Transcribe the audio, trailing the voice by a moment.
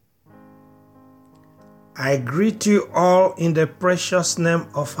I greet you all in the precious name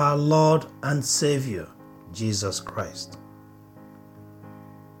of our Lord and Savior, Jesus Christ.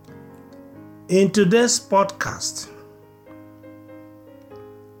 In today's podcast,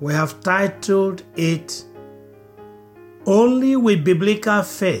 we have titled it, Only with Biblical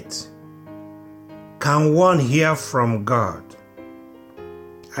Faith Can One Hear from God.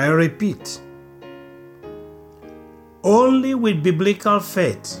 I repeat, only with biblical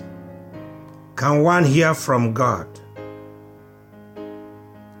faith can one hear from God.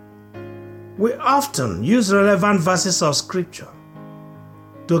 We often use relevant verses of Scripture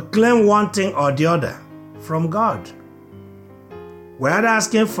to claim one thing or the other from God. We're either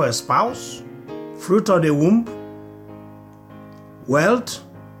asking for a spouse, fruit of the womb, wealth,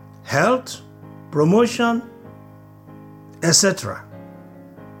 health, promotion, etc.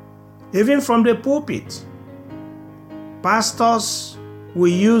 Even from the pulpit, pastors will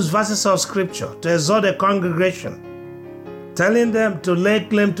use verses of Scripture to exhort the congregation, telling them to lay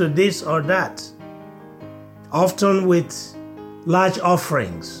claim to this or that, often with large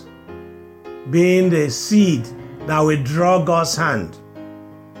offerings, being the seed that will draw God's hand.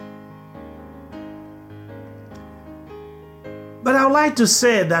 But I would like to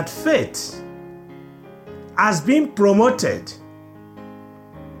say that faith has been promoted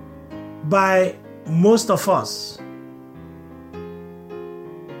by most of us.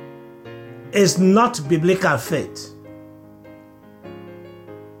 Is not biblical faith.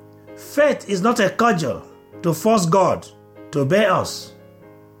 Faith is not a cudgel to force God to obey us.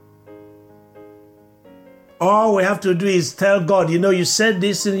 All we have to do is tell God, you said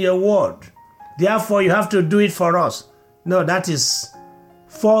this in your word, therefore you have to do it for us. No, that is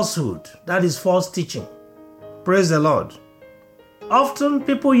falsehood. That is false teaching. Praise the Lord. Often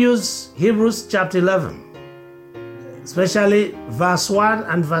people use Hebrews chapter 11, especially verse 1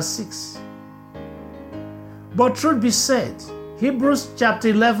 and verse 6. But truth be said, Hebrews chapter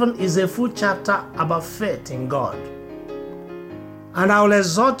 11 is a full chapter about faith in God. And I will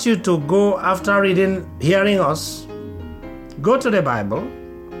exhort you to go, after hearing us, go to the Bible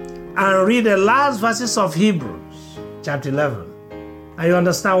and read the last verses of Hebrews chapter 11. And you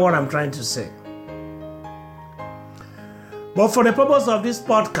understand what I'm trying to say. But for the purpose of this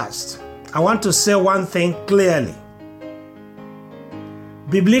podcast, I want to say one thing clearly.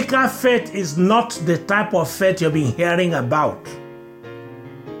 Biblical faith is not the type of faith you've been hearing about.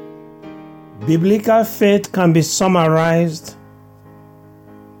 Biblical faith can be summarized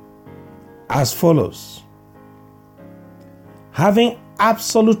as follows: having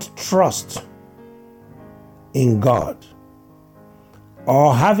absolute trust in God,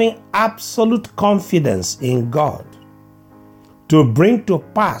 or having absolute confidence in God to bring to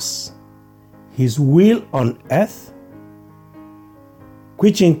pass His will on earth,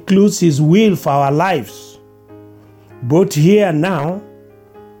 which includes His will for our lives, both here now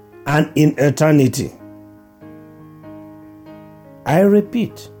and in eternity. I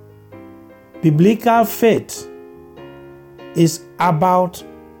repeat, biblical faith is about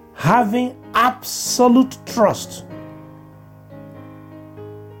having absolute trust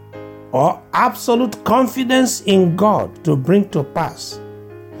or absolute confidence in God to bring to pass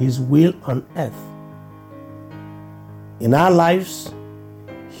His will on earth, in our lives,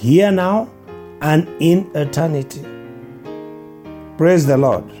 here now and in eternity. Praise the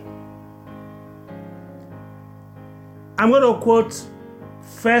Lord. I'm going to quote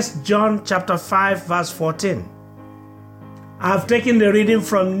 1 John chapter 5 verse 14. I've taken the reading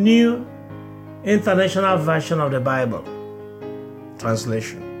from New International Version of the Bible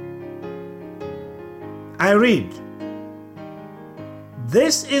translation. I read,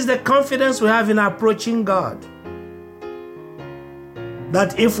 "This is the confidence we have in approaching God,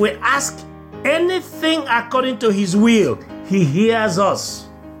 that if we ask anything according to His will, He hears us."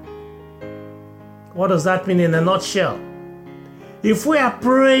 What does that mean in a nutshell? If we are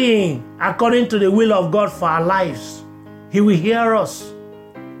praying according to the will of God for our lives, He will hear us.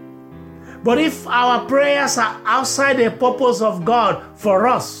 But if our prayers are outside the purpose of God for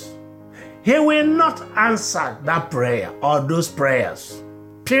us, He will not answer that prayer or those prayers.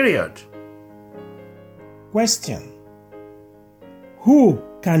 Period. Question: who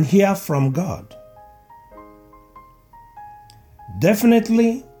can hear from God?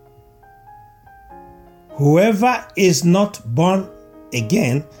 Definitely, whoever is not born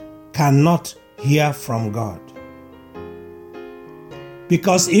again cannot hear from God.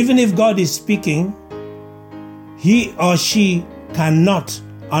 Because even if God is speaking, he or she cannot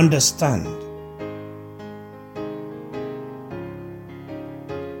understand.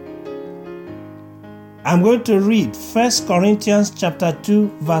 I'm going to read 1 Corinthians chapter 2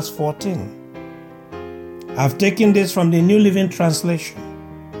 verse 14. I've taken this from the New Living Translation.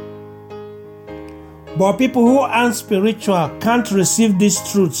 But people who aren't spiritual can't receive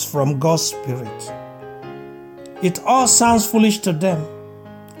these truths from God's Spirit. It all sounds foolish to them,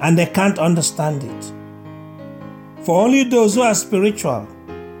 and they can't understand it. For only those who are spiritual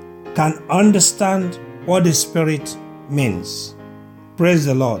can understand what the Spirit means. Praise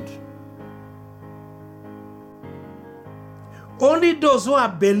the Lord. Only those who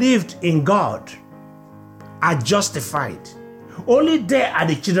have believed in God are justified. Only they are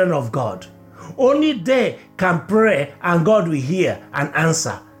the children of God. Only they can pray and God will hear and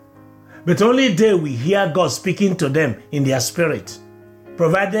answer. But only they will hear God speaking to them in their spirit,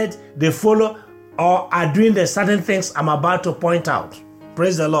 provided they follow or are doing the certain things I'm about to point out.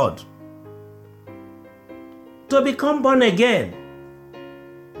 Praise the Lord. To become born again,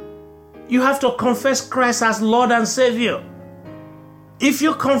 you have to confess Christ as Lord and Savior. If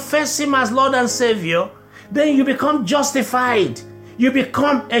you confess Him as Lord and Savior, then you become justified. You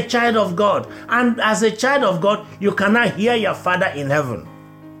become a child of God. And as a child of God, you cannot hear your Father in heaven.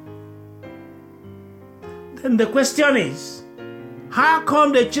 Then the question is, how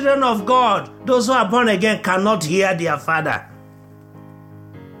come the children of God, those who are born again, cannot hear their Father?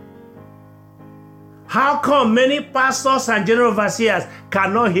 How come many pastors and general overseers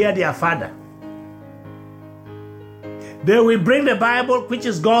cannot hear their Father? They will bring the Bible, which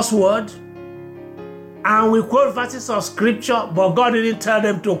is God's word, and we quote verses of scripture, but God didn't tell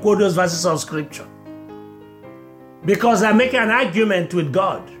them to quote those verses of scripture, because they're making an argument with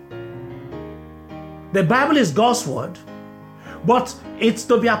God. The Bible is God's word, but it's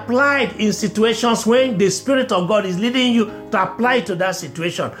to be applied in situations when the Spirit of God is leading you to apply it to that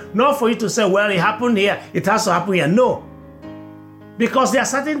situation. Not for you to say, well, it happened here, it has to happen here. No. Because there are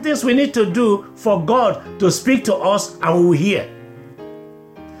certain things we need to do for God to speak to us and we will hear.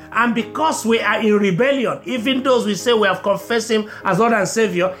 And because we are in rebellion, even those we say we have confessed Him as Lord and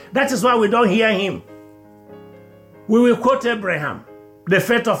Savior, that is why we don't hear Him. We will quote Abraham, the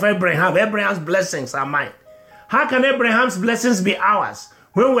faith of Abraham. Abraham's blessings are mine. How can Abraham's blessings be ours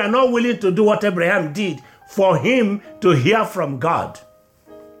when we are not willing to do what Abraham did for him to hear from God?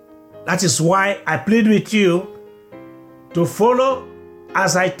 That is why I plead with you to follow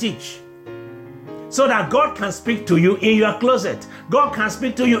as I teach, so that God can speak to you in your closet. God can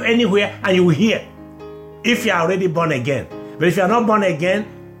speak to you anywhere and you will hear, if you are already born again. But if you are not born again,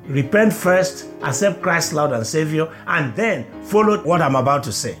 repent first, accept Christ Lord and Savior, and then follow what I'm about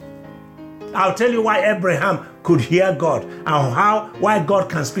to say. I'll tell you why Abraham could hear God and why God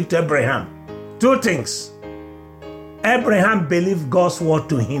can speak to Abraham. Two things. Abraham believed God's word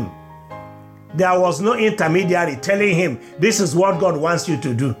to him. There was no intermediary telling him, this is what God wants you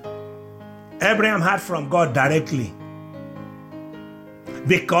to do. Abraham heard from God directly,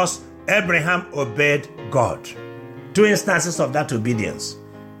 because Abraham obeyed God. Two instances of that obedience.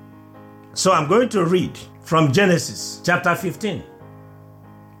 So I'm going to read from Genesis chapter 15,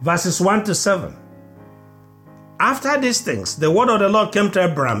 verses 1 to 7. After these things, the word of the Lord came to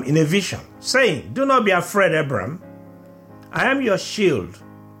Abraham in a vision, saying, do not be afraid, Abraham. I am your shield,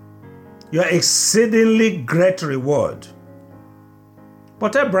 your exceedingly great reward.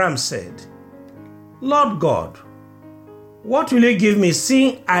 But Abraham said, Lord God, what will you give me,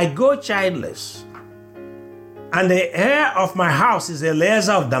 seeing I go childless, and the heir of my house is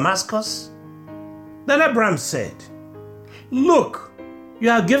Eliezer of Damascus? Then Abraham said, look, you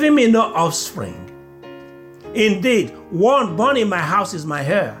have given me no offspring. Indeed, one born in my house is my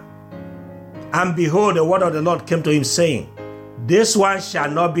heir. And behold, the word of the Lord came to him, saying, this one shall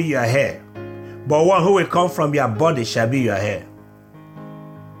not be your heir, but one who will come from your body shall be your heir.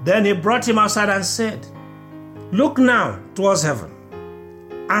 Then he brought him outside and said, look now towards heaven,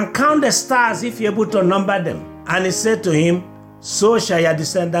 and count the stars if you're able to number them. And he said to him, so shall your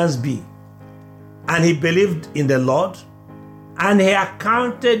descendants be. And he believed in the Lord, and he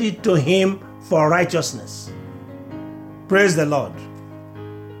accounted it to him for righteousness. Praise the Lord.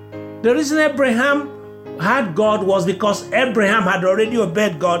 The reason Abraham had God was because Abraham had already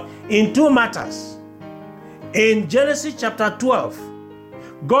obeyed God in two matters. In Genesis chapter 12,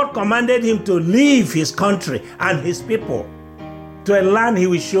 God commanded him to leave his country and his people to a land he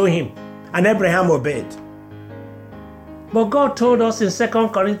will show him, and Abraham obeyed. But God told us in 2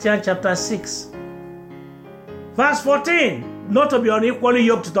 Corinthians chapter 6, verse 14, not to be unequally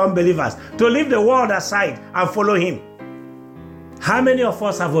yoked to unbelievers, to leave the world aside and follow him. How many of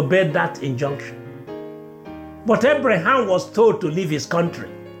us have obeyed that injunction? But Abraham was told to leave his country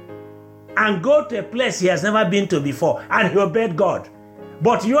and go to a place he has never been to before, and he obeyed God.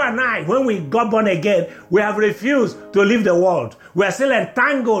 But you and I, when we got born again, we have refused to leave the world. We are still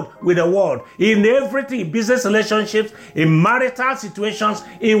entangled with the world in everything, in business relationships, in marital situations,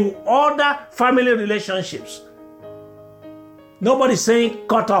 in other family relationships. Nobody's saying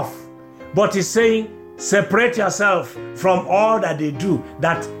cut off, but he's saying separate yourself from all that they do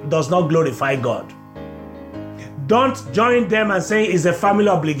that does not glorify God. Don't join them and say it's a family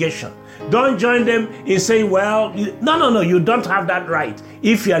obligation. Don't join them in saying, well, no, you don't have that right.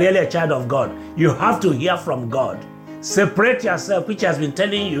 If you are really a child of God, you have to hear from God. Separate yourself, which has been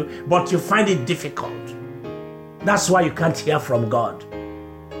telling you, but you find it difficult. That's why you can't hear from God.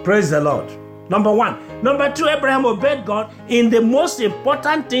 Praise the Lord. Number one. Number two, Abraham obeyed God in the most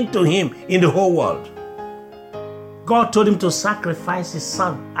important thing to him in the whole world. God told him to sacrifice his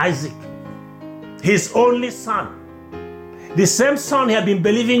son, Isaac, his only son. The same son he had been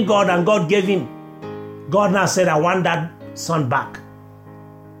believing God and God gave him. God now said, I want that son back.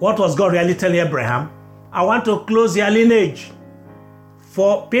 What was God really telling Abraham? I want to close your lineage.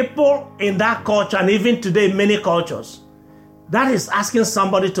 For people in that culture, and even today in many cultures, that is asking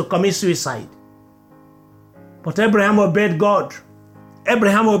somebody to commit suicide. But Abraham obeyed God.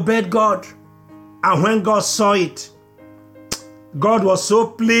 Abraham obeyed God. And when God saw it, God was so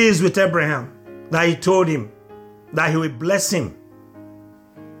pleased with Abraham that he told him that he will bless him.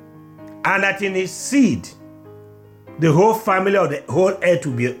 And that in his seed, the whole family of the whole earth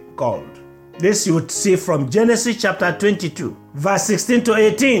will be called. This you would see from Genesis chapter 22, verse 16 to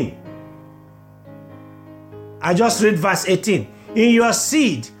 18. I just read verse 18. In your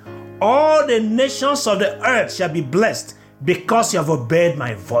seed, all the nations of the earth shall be blessed because you have obeyed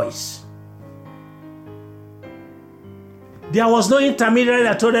my voice. There was no intermediary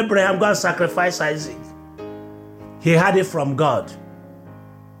that told Abraham, go and sacrifice Isaac. He had it from God.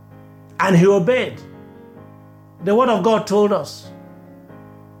 And he obeyed. The word of God told us,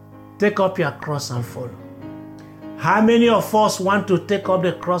 take up your cross and follow. How many of us want to take up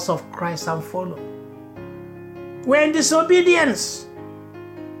the cross of Christ and follow? We're in disobedience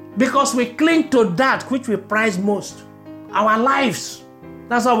because we cling to that which we prize most, our lives.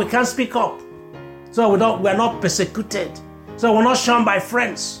 That's why we can't speak up. So we're not persecuted. So we're not shunned by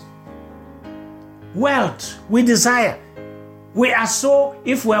friends. Wealth, we desire. We are so,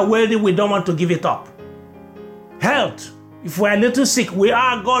 if we are wealthy, we don't want to give it up. Health, if we are a little sick, we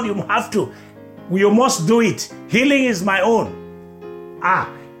are God, you have to. You must do it. Healing is my own.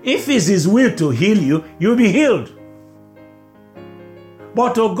 If it's his will to heal you, you'll be healed.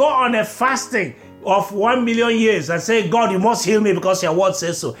 But to go on a fasting of 1 million years and say, God, you must heal me because your word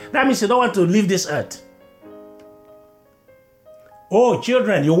says so, that means you don't want to leave this earth. Oh,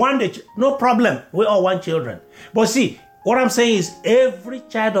 children, you want it? No problem. We all want children. But see, what I'm saying is every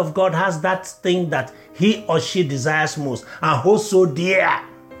child of God has that thing that he or she desires most and holds so dear.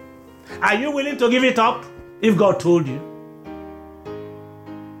 Are you willing to give it up if God told you?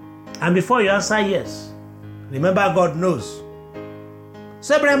 And before you answer yes, remember God knows.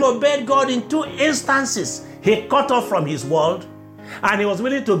 So Abraham obeyed God in 2 instances. He cut off from his world and he was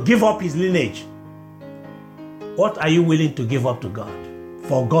willing to give up his lineage. What are you willing to give up to God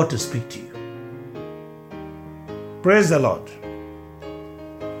for God to speak to you? Praise the Lord.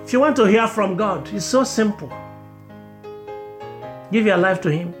 If you want to hear from God, it's so simple. Give your life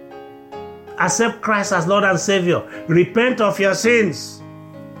to him. Accept Christ as Lord and Savior. Repent of your sins.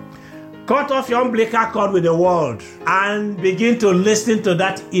 Cut off your umbilical cord with the world and begin to listen to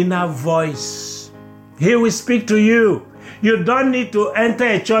that inner voice. He will speak to you. You don't need to enter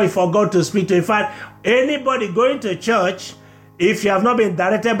a church for God to speak to you. In fact, anybody going to church, if you have not been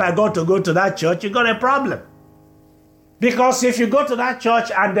directed by God to go to that church, you got a problem. Because if you go to that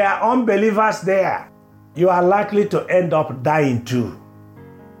church and there are unbelievers there, you are likely to end up dying too.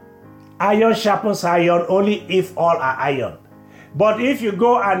 Iron sharpens iron only if all are iron. But if you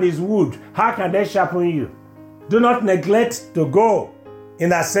go and it's wood, how can they sharpen you? Do not neglect to go in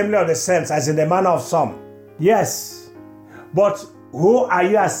the assembly of the saints as in the manner of some. Yes. But who are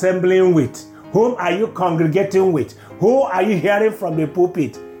you assembling with? Whom are you congregating with? Who are you hearing from the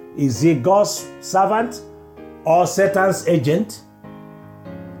pulpit? Is he God's servant or Satan's agent?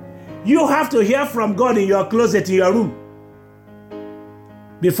 You have to hear from God in your closet, in your room,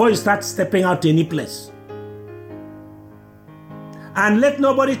 before you start stepping out to any place. And let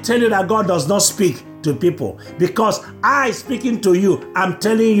nobody tell you that God does not speak to people, because I speaking to you, I'm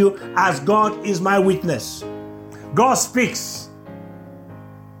telling you as God is my witness. God speaks.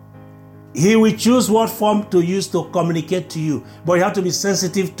 He will choose what form to use to communicate to you, but you have to be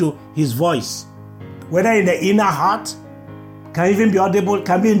sensitive to his voice, whether in the inner heart can even be audible,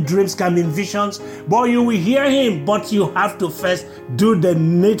 can be in dreams, can be in visions. But you will hear him, but you have to first do the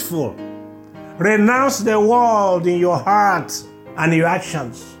needful. Renounce the world in your heart and your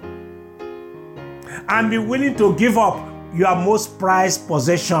actions. And be willing to give up your most prized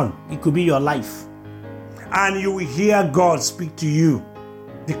possession. It could be your life. And you will hear God speak to you,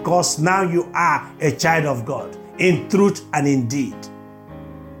 because now you are a child of God in truth and in deed.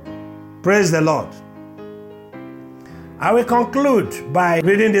 Praise the Lord. I will conclude by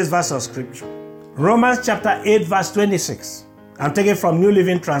reading this verse of scripture. Romans chapter 8 verse 26. I'm taking from New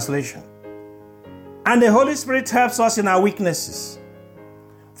Living Translation. And the Holy Spirit helps us in our weaknesses.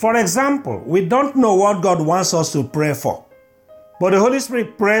 For example, we don't know what God wants us to pray for, but the Holy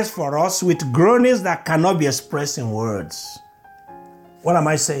Spirit prays for us with groanings that cannot be expressed in words. What am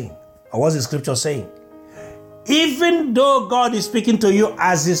I saying? Or what's the scripture saying? Even though God is speaking to you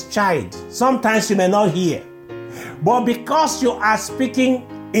as his child, sometimes you may not hear. But because you are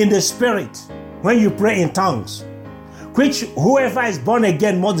speaking in the Spirit, when you pray in tongues, which whoever is born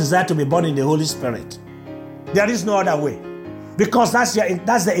again must desire to be born in the Holy Spirit. There is no other way. Because that's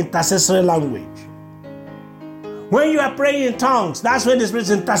the intercessory language. When you are praying in tongues, that's when the Spirit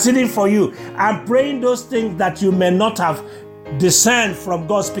is interceding for you and praying those things that you may not have discerned from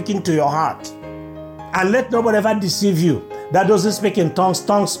God speaking to your heart. And let nobody ever deceive you that doesn't speak in tongues.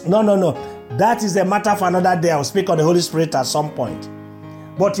 No. That is a matter for another day. I'll speak on the Holy Spirit at some point.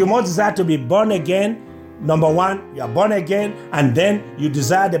 But you must desire to be born again. Number one, you are born again, and then you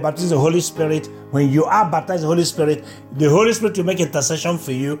desire the baptism of the Holy Spirit. When you are baptized in the Holy Spirit will make intercession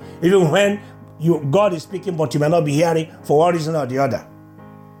for you, even when God is speaking, but you may not be hearing for one reason or the other.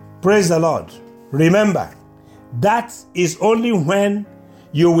 Praise the Lord. Remember, that is only when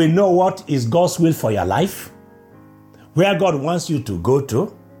you will know what is God's will for your life, where God wants you to go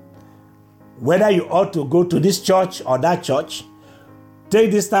to, whether you ought to go to this church or that church, take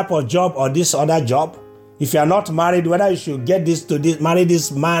this type of job or this other job. If you are not married, whether you should marry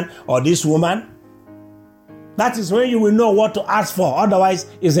this man or this woman. That is when you will know what to ask for. Otherwise,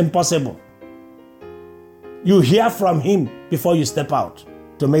 it's impossible. You hear from him before you step out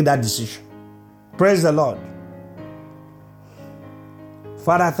to make that decision. Praise the Lord.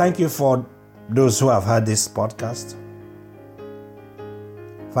 Father, thank you for those who have heard this podcast.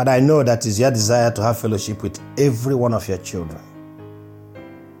 Father, I know that is your desire to have fellowship with every one of your children.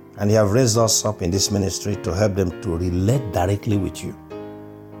 And you have raised us up in this ministry to help them to relate directly with you.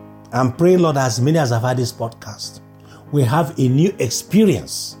 I'm praying, Lord, as many as have heard this podcast, we have a new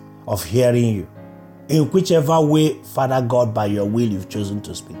experience of hearing you, in whichever way, Father God, by your will, you've chosen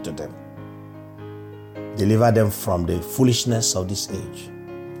to speak to them. Deliver them from the foolishness of this age.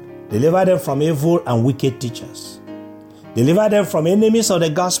 Deliver them from evil and wicked teachers. Deliver them from enemies of the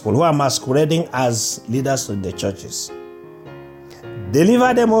gospel who are masquerading as leaders of the churches.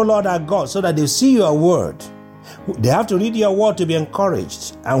 Deliver them, O Lord our God, so that they see your word. They have to read your word to be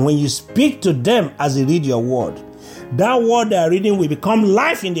encouraged. And when you speak to them as they read your word, that word they are reading will become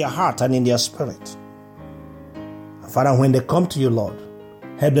life in their heart and in their spirit. And Father, when they come to you, Lord,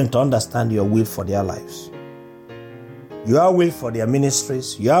 help them to understand your will for their lives. Your will for their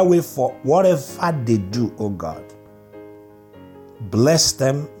ministries, your will for whatever they do, O God. Bless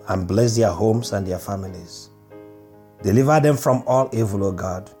them and bless their homes and their families. Deliver them from all evil, O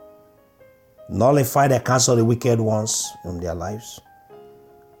God. Nullify the counsel of the wicked ones in their lives.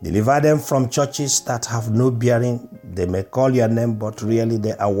 Deliver them from churches that have no bearing. They may call your name, but really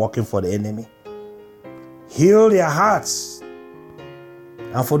they are working for the enemy. Heal their hearts.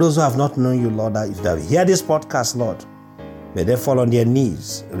 And for those who have not known you, Lord, if they hear this podcast, Lord, may they fall on their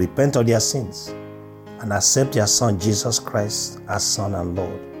knees, repent of their sins, and accept your Son, Jesus Christ, as Son and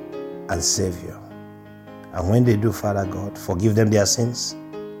Lord and Savior. And when they do, Father God, forgive them their sins,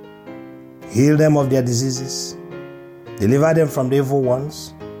 heal them of their diseases, deliver them from the evil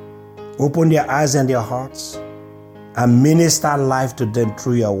ones, open their eyes and their hearts, and minister life to them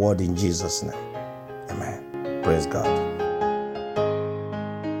through your word in Jesus' name. Amen. Praise God.